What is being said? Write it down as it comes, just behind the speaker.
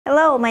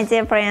Hello, my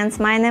dear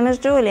friends, my name is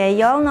Julia.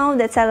 You all know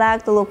that I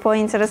like to look for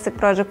interesting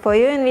project for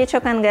you in which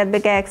you can get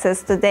big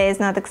access. Today is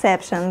not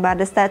exception, but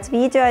to start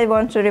video I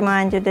want to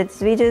remind you that this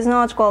video is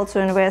not called to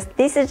invest.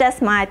 This is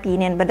just my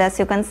opinion, but as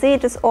you can see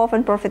it is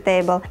often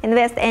profitable.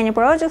 Invest any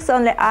projects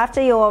only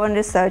after your own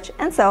research.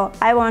 And so,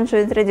 I want to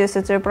introduce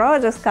you to a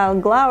project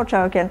called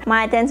GlowToken.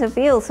 My attentive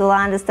viewers will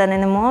understand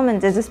in a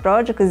moment that this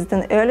project is at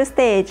an early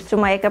stage. To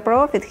make a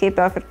profit here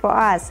perfect for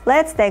us.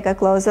 Let's take a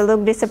closer look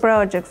at this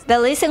project. The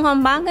listing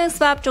on banking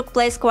swap took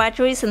place quite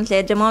recently.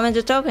 At the moment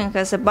the token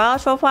has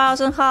about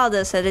 4,000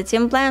 holders and the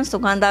team plans to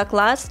conduct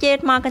large-scale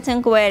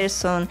marketing very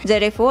soon.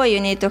 Therefore, you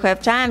need to have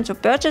time to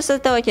purchase the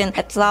token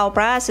at low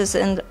prices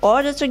in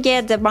order to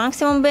get the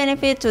maximum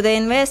benefit to the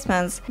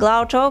investments.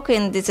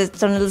 GlowToken is a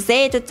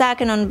decentralized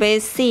token on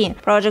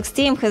BSC. Project's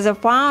team has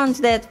found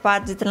that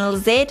part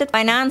decentralized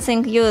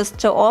financing used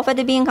to offer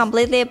the being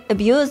completely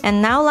abused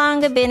and no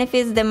longer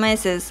benefits the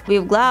masses.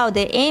 With Glow,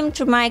 they aim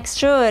to make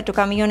sure to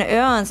community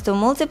earns to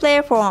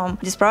multiplayer form.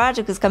 This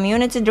project is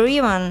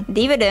community-driven.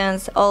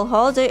 Dividends: all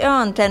holders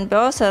earn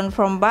 10%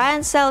 from buy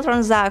and sell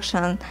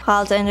transaction.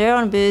 Hold and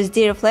earn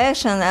BSD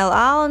reflection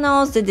all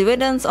knows the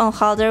dividends on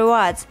holder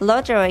rewards.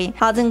 Lottery: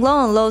 holding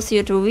loan allows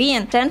you to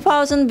win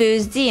 10,000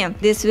 BSD.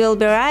 This will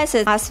be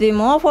raised as we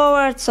move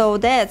forward, so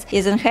that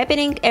isn't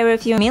happening every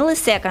few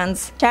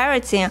milliseconds.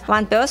 Charity: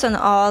 1%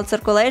 of all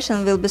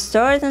circulation will be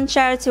stored in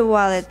charity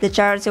wallet. The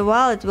charity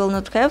wallet will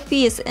not have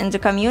fees and the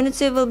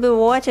community will be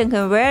voting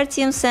on where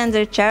teams send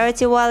their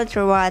charity wallet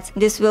rewards.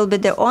 This will be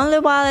the only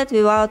wallet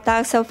without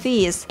tax or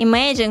fees.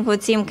 Imagine who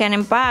team can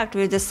impact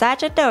with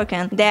such a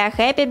token. They are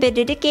happy to be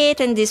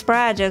dedicated in these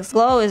projects.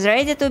 Glow is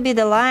ready to be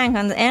the lion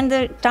and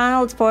the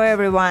tunnels for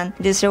everyone.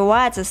 These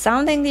rewards is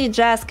something you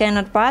just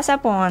cannot pass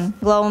upon.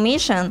 Glow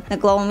mission: the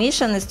Glow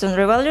mission is to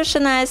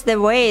revolutionize the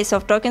ways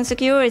of token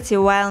security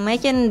while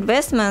making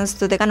investments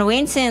to the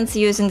convenience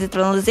using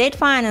decentralized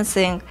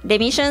financing. The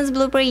mission's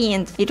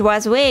blueprint: it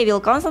was way we'll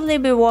constantly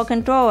be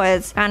working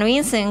towards.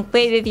 Convincing: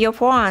 pay with your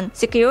phone.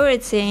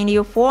 Security in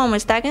your form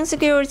is token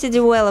security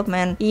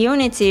development.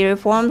 Unity: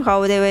 reformed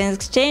how they will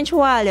exchange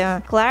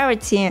value.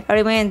 Clarity: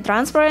 remain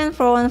transparent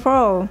through and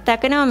through.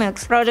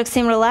 Tokenomics: project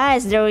team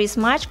realized there is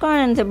much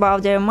content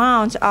about the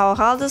amount our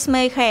holders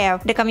may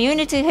have. The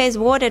community has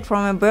voted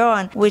from a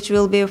burn, which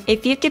will be a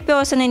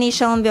 50%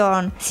 initial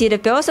burn. See the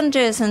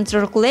percentages in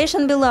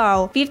circulation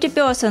below.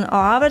 50% of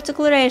our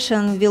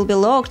declaration will be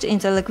locked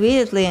into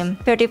liquidity.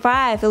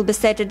 35% will be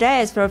set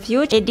days for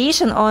future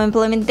edition or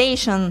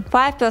implementation.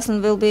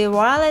 5% will be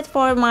valid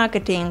for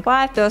marketing.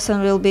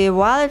 5% will be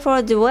valid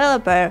for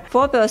developer.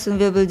 4%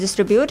 will be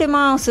distributed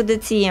amongst the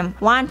team.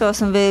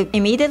 1% will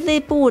immediately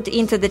put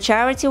into the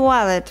charity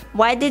wallet.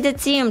 Why did the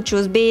team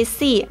choose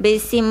BSC?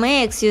 BSC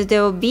makes use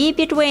the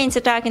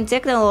BP20 token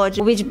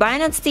technology which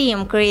Binance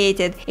team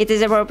created. It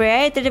is a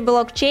proprietary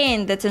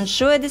blockchain that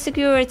ensures the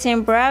security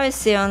and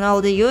privacy on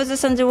all the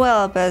users and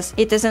developers.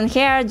 It is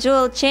inherent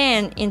dual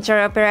chain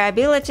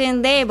interoperability,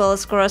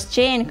 enables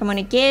cross-chain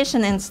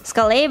communication and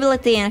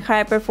scalability and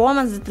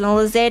high-performance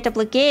decentralized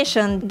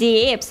application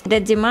 (DApps)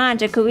 that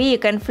demand a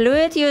quick and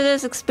fluid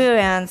user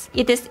experience.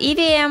 It is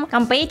EVM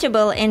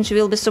compatible and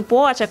will be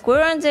support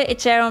acquiring the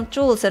Ethereum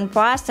tools and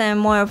faster and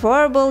more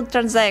affordable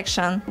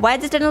transaction. Why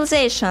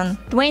decentralization?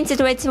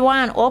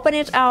 2021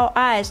 opened our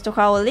eyes to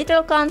how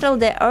little control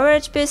the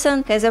average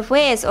person has a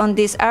face on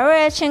these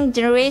overarching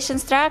generation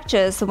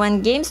structures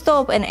when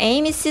GameStop and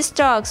AMC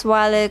stocks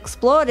while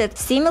exploded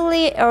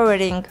seemingly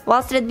everything.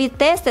 Wall Street Beat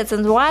tested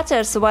and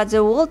waters what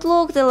the world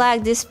looked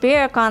like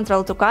disappear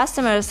control to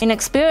customers and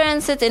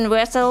experienced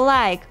investors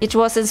alike. It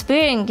was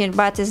inspiring,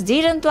 but it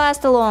didn't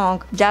last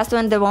long. Just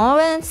when the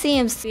moment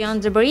seems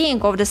beyond the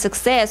brink of the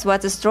success was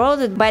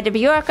destroyed by the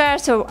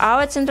bureaucrats of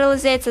our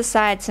centralized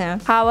society.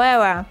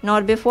 However,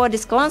 not before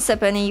this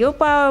concept and new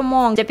power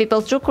among the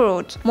people took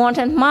root. More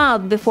than a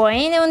month before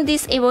any of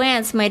these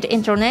events made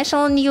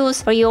international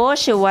news,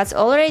 Ryoshi was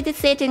already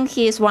setting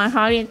his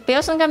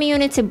 100-person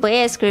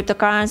community-based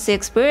cryptocurrency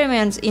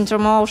experiments into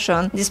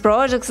motion. This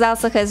project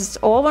also has its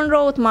own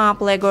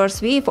roadmap, like or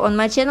Swift on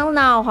my channel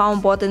now how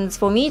important it's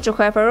for me to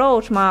have a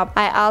roadmap.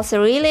 I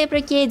also really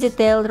appreciate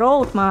detailed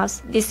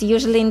roadmaps. This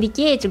usually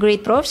indicates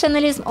great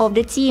professionalism of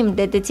the team,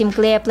 that the team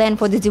clear plan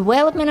for the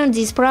development of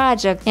this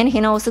project, and he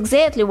knows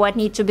exactly what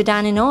needs to be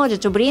done in order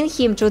to bring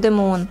him to the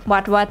moon.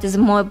 But what is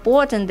more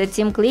important, the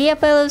team clear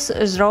follows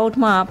his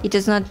roadmap. It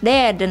is not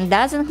there, then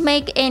doesn't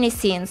make any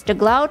sense. The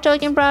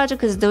GlowToken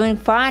project is doing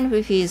fine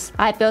with this.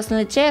 I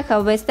personally check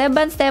how they step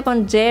by step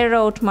on their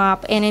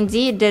roadmap, and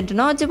indeed they do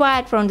not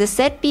divide from the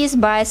set piece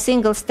by a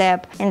single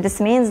step. And this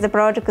means the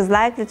project is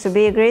likely to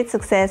be a great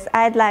success.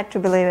 I'd like to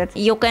believe it.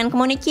 You can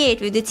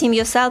communicate with the team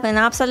yourself in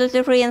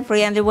absolutely free and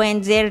friendly way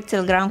in their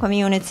Telegram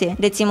community.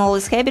 The team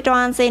always happy to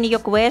answer any your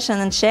question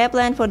and share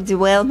plan for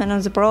development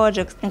of the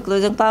project,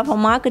 including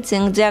platform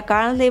marketing. There are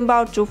currently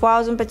about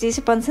 2,000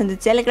 participants in the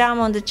Telegram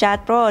on the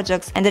chat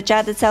projects, and the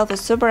chat itself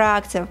is super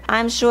active.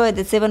 I'm sure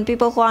that even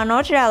people who are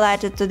not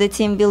related to the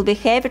team will be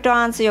happy to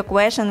answer your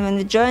question when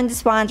you join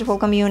this wonderful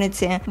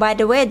community. By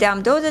the way, the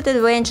undoubted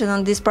adventure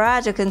on this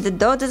project and the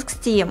Dodex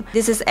team.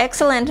 This is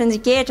excellent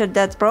indicator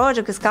that the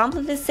project is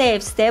completely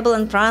safe, stable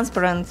and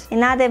transparent.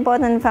 Another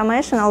important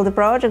information, all the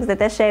projects that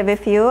I share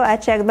with you are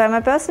checked by me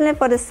personally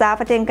for the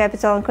safety and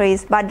capital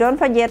increase, but don't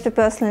forget to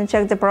personally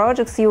check the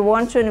projects you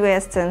want to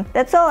invest in.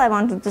 That's all I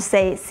wanted to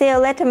say. See you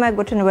later, my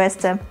good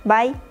investor.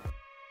 Bye!